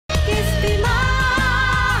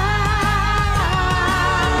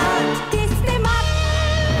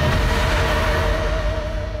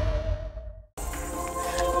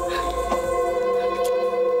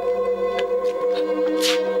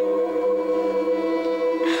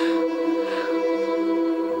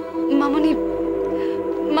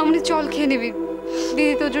মামনি চল খেয়ে নিবি,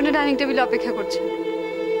 দিদি তোর জন্য ডাইনিং টেবিলে অপেক্ষা করছে।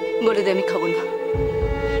 বলে দে আমি খাবো না।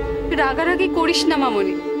 রাগারাগি করিস না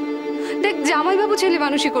মামনি, দেখ জামাইবাবু ছেলে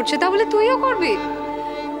মানুষই করছে, তা বলে তুইও করবি?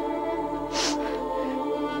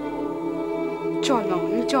 চল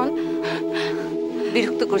মামনি চল।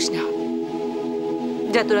 বিরক্ত করিস না,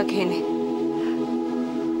 যা তোরা খেয়ে নে।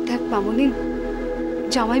 দেখ মামনি,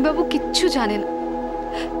 জামাইবাবু কিচ্ছু জানে না,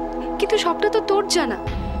 কিন্তু সবটা তো তোর জানা।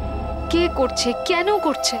 কে করছে, কেন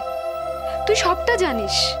করছে, তুই সবটা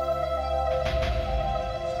জানিস।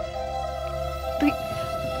 তুই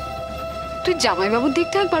তুই জামাইবাবুর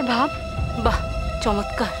দিকটা একবার ভাব। বাহ,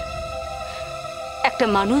 চমৎকার। একটা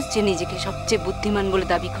মানুষ যে নিজেকে সবচেয়ে বুদ্ধিমান বলে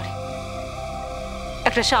দাবি করে,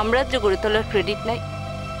 একটা সাম্রাজ্য গড়ে তোলার ক্রেডিট নাই,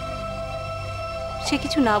 সে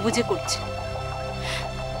কিছু না বুঝে করছে।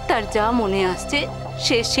 তার যা মনে আসছে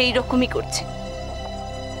সে সেই রকমই করছে।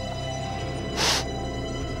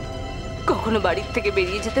 কখনো বাড়ির থেকে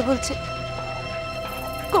বেরিয়ে যেতে বলছে,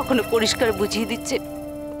 কখনো পরিষ্কার বুঝিয়ে দিচ্ছে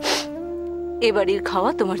এ বাড়ির খাওয়া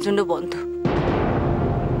তোমার জন্য বন্ধ।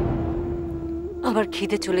 আমার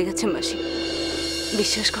খিদে চলে গেছে মাসি,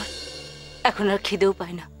 বিশ্বাস কর এখন আর খিদেও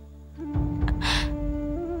পায় না।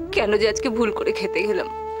 কেন যে আজকে ভুল করে খেতে গেলাম।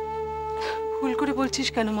 ভুল করে বলছিস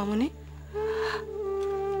কেন মামনি?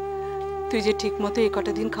 তুই যে ঠিক মতো এই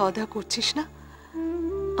কটা দিন খাওয়া দাওয়া করছিস না,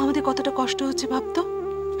 আমাদের কতটা কষ্ট হচ্ছে ভাবতো।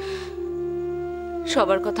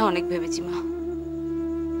 সবার কথা অনেক ভেবেছি মা,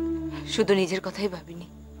 শুধু নিজের কথাই ভাবিনি।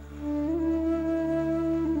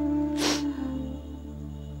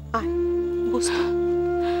 আয় বস,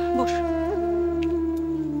 বস।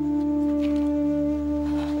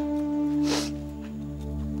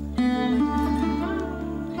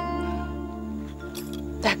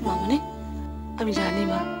 দেখ মামনি, আমি জানি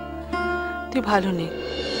মা তুই ভালো নেই,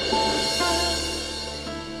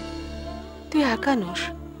 তুই একা নোস,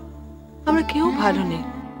 আমরা কেউ ভালো নেই।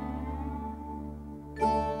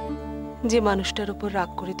 যে মানুষটার উপর রাগ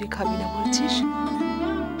করে তুই খাবি না বলছিস,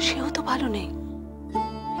 সেও তো ভালো নেই।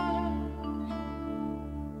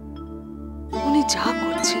 উনি যা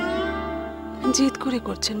করছেন জেদ করে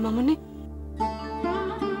করছেন মামনি।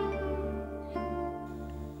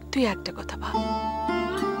 তুই একটা কথা ভাব,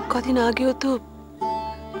 কদিন আগেও তো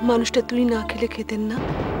মানুষটা তুই না খেলে খেতেন না।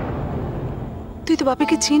 তুই তো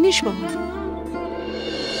বাবাকে চিনিস মামনি,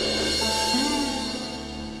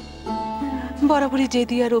 বরাবরই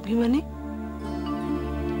জেদি আর অভিমানী।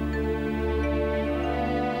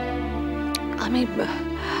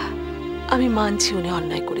 আমি মানছি উনি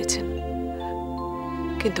অন্যায় করেছেন,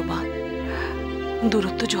 কিন্তু মা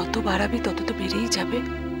দূরত্ব যত বাড়াবি তত তো বেড়েই যাবে,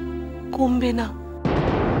 কমবে না।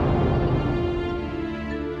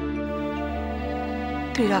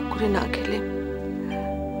 তুই রাগ করে না খেলে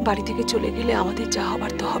বাড়ি থেকে চলে গেলে আমাদের যা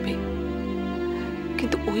হবার তো হবে,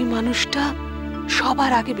 কিন্তু ওই মানুষটা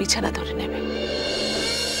সবার আগে বিছানা ধরে নেবে।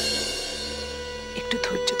 একটু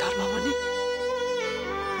ধৈর্য ধর মামনি,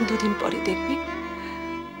 দুদিন পরে দেখবি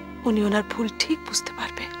উনি ওনার ভুল ঠিক বুঝতে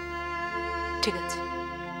পারবে। ঠিক আছে,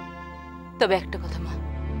 তবে একটা কথা মা,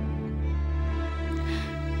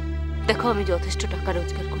 দেখো আমি যথেষ্ট টাকা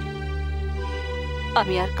রোজগার করি,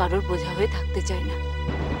 আমি আর কারোর বোঝা হয়ে থাকতে চাই না।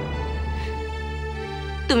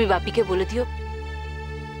 তুমি বাপিকে বলে দিও,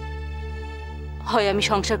 হয় আমি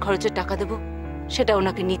সংসার খরচের টাকা দেব, সেটা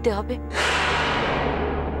ওনাকে নিতে হবে,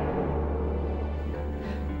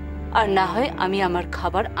 আর না হয় আমি আমার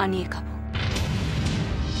খাবার আনিয়ে খাবো।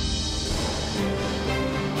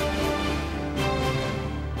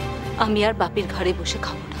 আমি আর বাপির ঘাড়ে বসে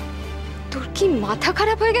খাবো না। তোর কি মাথা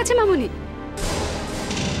খারাপ হয়ে গেছে মামনি?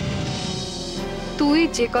 তুই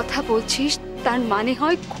যে কথা বলছিস তার মানে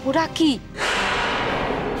হয় খোরাকি।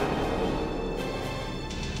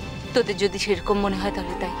 তোদের যদি সেরকম মনে হয়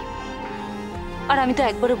তাহলে তাই। আর আমি তো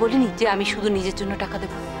একবারও বলিনি যে আমি শুধু নিজের জন্য টাকা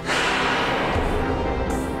দেব।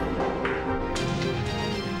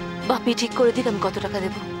 বাপি ঠিক করে দিক আমি কত টাকা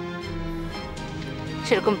দেব,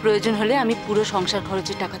 সেরকম প্রয়োজন হলে আমি পুরো সংসার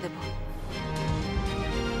খরচের টাকা দেব,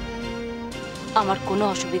 আমার কোনো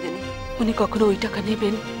অসুবিধা নেই। উনি কখনো ওই টাকা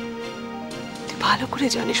নেবেন তুই ভালো করে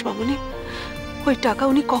জানিস মামনি, ওই টাকা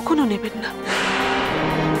উনি কখনো নেবেন না।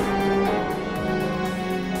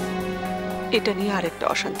 এটা নিয়ে আরেকটা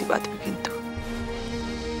অশান্তি বাঁধবে কিন্তু।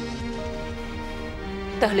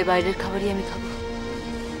 তাহলে বাইরের খাবারই আমি খাবো,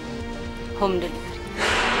 হোম ডেলিভারি।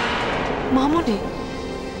 মামনি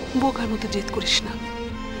বোকার মতো জেদ করিস না।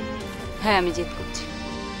 হ্যাঁ আমি জেদ করছি,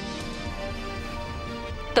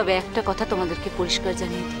 তবে একটা কথা তোমাদেরকে পরিষ্কার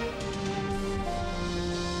জানিয়ে দিই,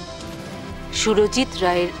 সুরজিৎ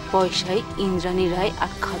রায়ের পয়সায় ইন্দ্রাণী রায়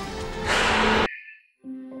আর খাবে।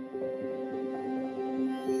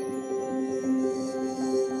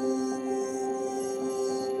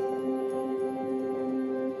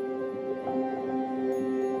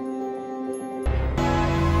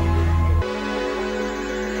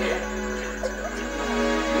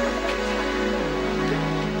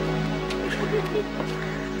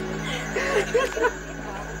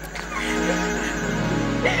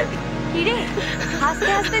 কিরে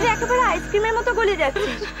হাসতে হাসতে যে একেবারে আইসক্রিমের মতো গলে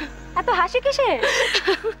যাচ্ছিস, এত হাসি কিসের?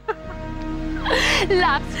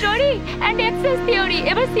 Love story and access theory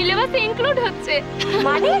এবার সিলেবাসে ইনক্লুড হচ্ছে।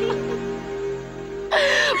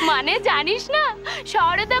 মানে জানিস না,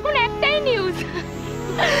 শহরে তো এখন একটাই নিউজ,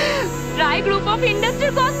 রায় গ্রুপ অফ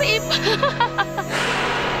ইন্ডাস্ট্রির গসিপ।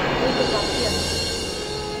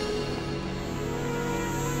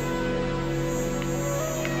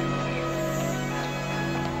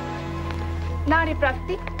 না রে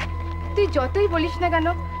প্রাপ্তি, তুই যতই বলিস না কেন,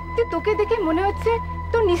 তোকে দেখে মনে হচ্ছে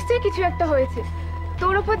তোর নিশ্চয়ই কিছু একটা হয়েছে।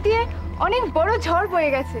 তোর ওপর দিয়ে অনেক বড় ঝড়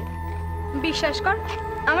বয়ে গেছে। বিশ্বাস কর,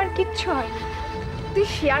 আমার কিচ্ছু হয়। তুই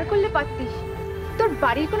শেয়ার করলে পারতিস। তোর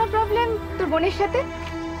বাড়ির কোনো প্রবলেম তোর বোনের সাথে?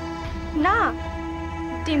 না,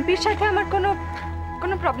 টিম্পির সাথে আমার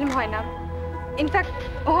কোনো প্রবলেম হয় না। ইনফ্যাক্ট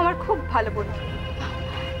ও আমার খুব ভালো বন্ধু।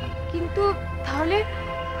 কিন্তু তাহলে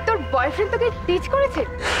তোর বয়ফ্রেন্ড তোকে টিচ করেছে?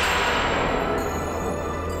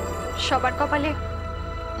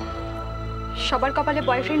 সবার কপালে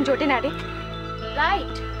বয়ফ্রেন্ড জোটে না রে।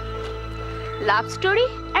 Right, love story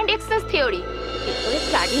and access theory এরপরে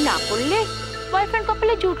স্টাডি না করলে বয়ফ্রেন্ড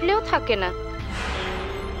কপালে জুটলেও থাকে না।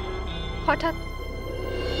 হঠাৎ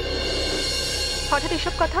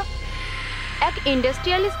এসব কথা? এক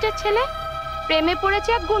ইন্ডাস্ট্রিয়ালিস্টের ছেলে প্রেমে পড়েছে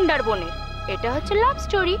এক গুন্ডার বোনের, এটা হচ্ছে লাভ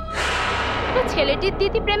স্টোরি। ছেলেটির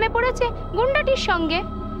দিদি প্রেমে পড়েছে গুন্ডাটির সঙ্গে,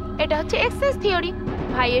 এটা হচ্ছে এক্সেস থিওরি।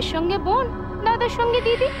 ভাইয়ের সঙ্গে বোন, দাদার সঙ্গে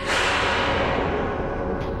দিদি।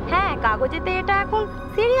 হ্যাঁ, কাগজেতে এটা এখন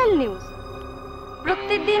সিরিয়াল নিউজ।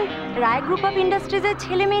 প্রত্যেকদিন রায় গ্রুপ অফ ইন্ডাস্ট্রিজের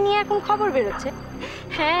ছেলে মেয়ে নিয়ে এখন খবর বেরোচ্ছে।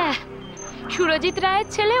 হ্যাঁ, সুরজিৎ রায়ের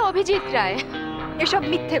ছেলে অভিজিৎ রায়। এসব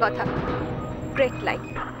মিথ্যে কথা। গ্রেট লাইক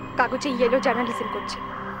কাগজে ইয়েলো জার্নালিজম করছে,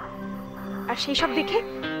 আর সেই সব দেখে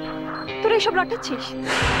তোরা এসব রটাচ্ছিস।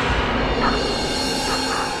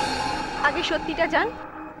 আগে সত্যিটা জান,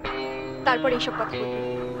 তারপর এইসব কথা বলবি।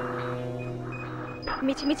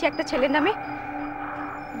 মিছিমিছি একটা ছেলের নামে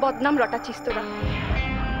বদনাম রটাচ্ছিস তোরা।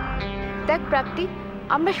 দেখ প্রাপ্তি,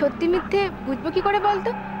 আমরা সত্যি মিথ্যে বুঝবো কি করে বলতো?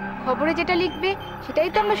 খবরে যেটা লিখবে সেটাই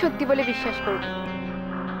তো আমরা সত্যি বলে বিশ্বাস করব।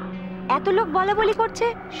 এত লোক বলা বলি করছে,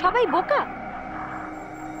 সবাই বোকা?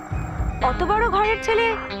 অত বড় ঘরের ছেলে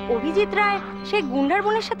অভিজিৎ রায় সে গুন্ডার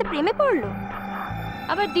বোনের সাথে প্রেমে পড়লো,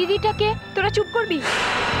 আবার দিদিটাকে। তোরা চুপ করবি?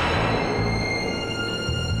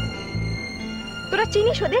 তোরা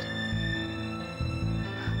চিনিস ওদের?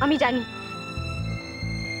 আমি জানি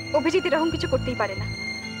অভিজিৎ এরকম কিছু করতেই পারে না।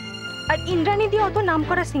 আর ইন্দ্রাণী দিয়ে অত নাম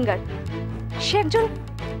করা সিঙ্গার, সে একজন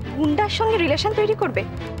গুন্ডার সঙ্গে রিলেশন তৈরি করবে?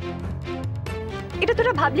 এটা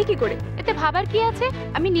তোরা ভাবলি কি করে? এতে ভাবার কি আছে?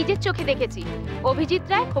 আমি নিজের চোখে দেখেছি। অভিজিৎ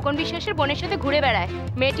রায় খোকন বিশ্বাসের বোনের সাথে ঘুরে বেড়ায়।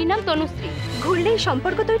 মেয়েটির নাম তনুশ্রী। ঘুরলেই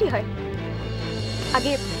সম্পর্ক তৈরি হয়?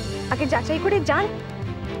 আগে যাচাই করে জান,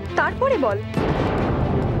 তারপরে বল।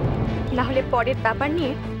 না হলে পরের ব্যাপার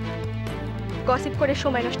নিয়ে গসিপ করে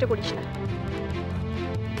সময় নষ্ট করিস না।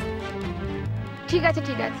 ঠিক আছে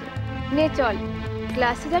নে চল।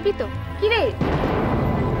 ক্লাসে যাবি তো? কি রে,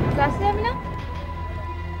 ক্লাসে যাবি না?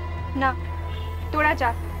 না, তোরা যা।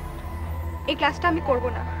 এই ক্লাসটা আমি করব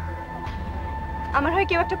না। আমার হয়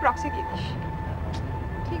কেউ একটা প্রক্সি দিয়ে দিস।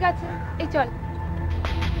 ঠিক আছে, এই চল।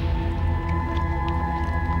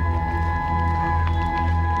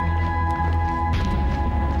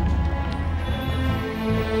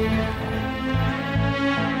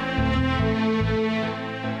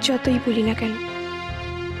 যতই বলি না কেন,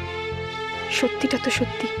 সত্যিটা তো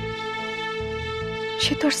সত্যি।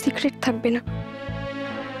 সে তো আর সিক্রেট থাকবে না।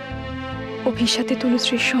 অভির সাথে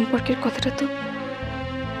তনুশ্রীর সম্পর্কের কথাটা তো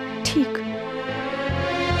ঠিক।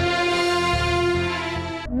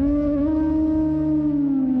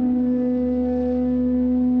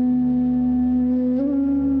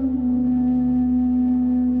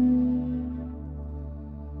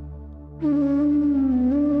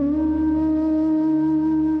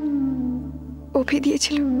 অভি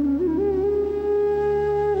দিয়েছিল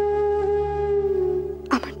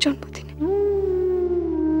আমার জন্মদিনে।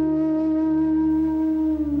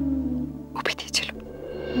 অভি দিয়েছিল।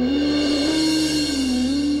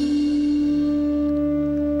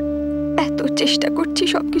 এত চেষ্টা করছি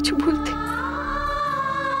সবকিছু ভুলতে,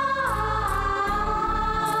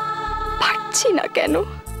 পারছি না কেন?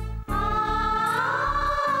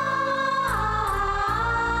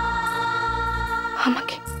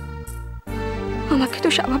 আমাকে তো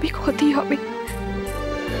স্বাভাবিক হতেই হবে।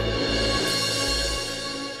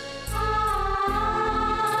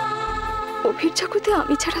 অভির জগতে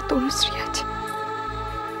আমি ছাড়া তনুশ্রী আছে,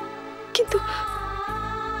 কিন্তু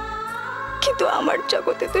আমার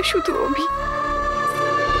জগতে তো শুধু অভি।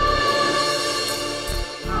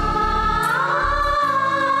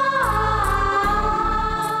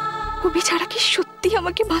 ছবি ছাড়া কি সত্যি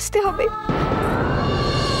আমাকে বাঁচতে হবে?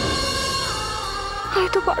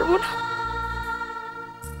 হয়তো পারবো না,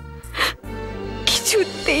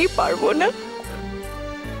 কিছুতেই পারবো না,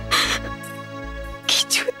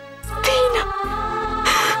 কিছুতেই না।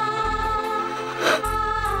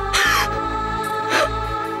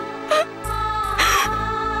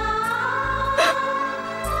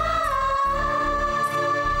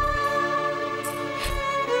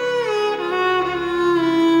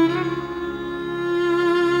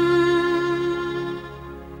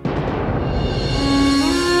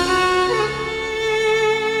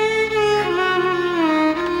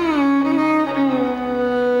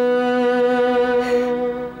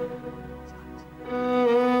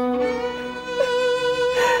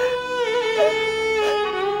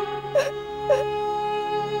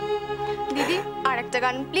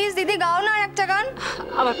 প্লিজ দিদি গাও না আর একটা গান।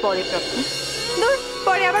 আবার পরে প্রাপ্তি। দূর,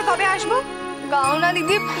 পরে আবার কবে আসবো? গাও না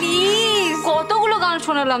দিদি প্লিজ। কতগুলো গান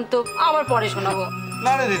শোনালাম তো, আবার পরে শোনাবো।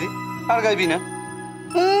 না রে দিদি, আর গাইবি না।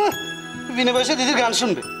 বিনা পয়সা দিদির গান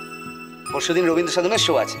শুনবে। পরশুদিন রবীন্দ্র সাধনের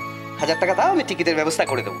শো আছে, 1000 টাকা দাও, আমি টিকিটের ব্যবস্থা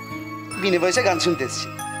করে দেবো। বিনা পয়সা গান শুনতে এসেছি।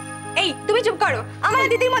 এই তুমি চুপ করো, আমার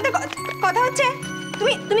দিদির মধ্যে কথা হচ্ছে।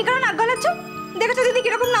 তুমি কেন নাক গলাচ্ছ? দেখেছো দিদি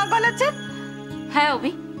কিরকম নাক গলাচ্ছে? হ্যাঁ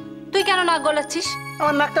অভি, তুই কেন নাক গলাচ্ছিস?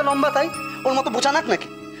 আমার নাকটা লম্বা তাই, ওর মতো বোঝা নাক নাকি?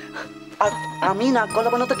 আর আমি নাক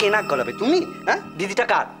গলাবো না তো কে নাক গলাবে? তুমি? হ্যাঁ, দিদিটা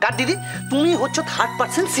কার? কার দিদি? তুমি হচ্ছ 3rd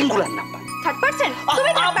person singular number. 3rd person?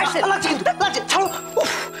 তুমি 3rd person? লাগছে কিন্তু, লাগছে। ছাড়ো।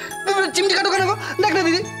 চিমটি কাটো কেন গো? দেখ না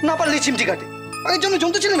দিদি, না পারলেই চিমটি কাটে। এর জন্য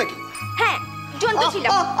জন্তু ছিল নাকি? হ্যাঁ, জন্তু ছিলাম।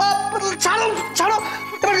 ছাড়ো, ছাড়ো।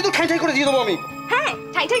 এবার কিন্তু ঠাই ঠাই করে দিয়ে দেবো আমি। হ্যাঁ,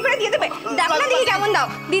 ঠাই ঠাই করে দিয়ে দেবে। দেখো না দিদি কেমন দাও,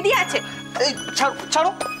 দিদি আছে। এই ছাড়ো, ছাড়ো।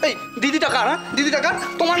 এই দিদিটা কার? হ্যাঁ, দিদিটা কার?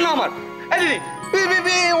 তোমার না আমার? এই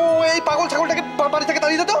দিদি, এই পাগল ছাগলটাকে বাড়ি থেকে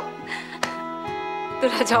তাড়িয়ে দে তো।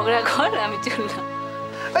 তোরা ঝগড়া কর, আমি চললাম।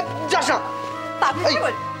 যাস না। পাগল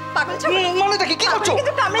ছাগল, পাগল ছাগল মানেটা কি? কি করছো?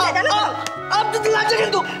 কিন্তু কামড়ে না, জানো তো? আপনি লাগছে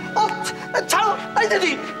কিন্তু। ছাড়ো। এই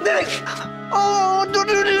দিদি, দিদি। ও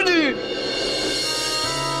দিদি।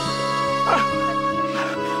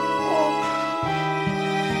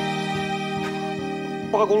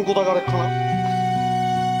 পাগল কোথাকার একখানা।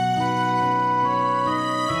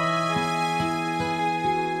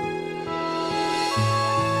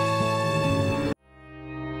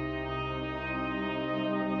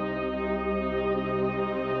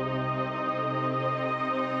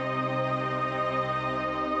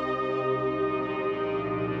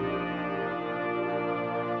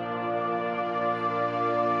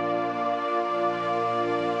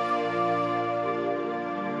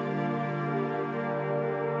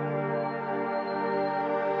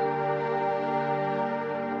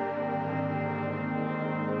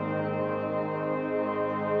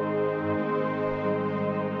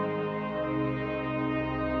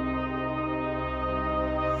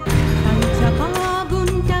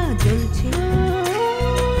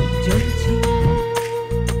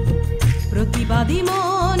 প্রতিবাদী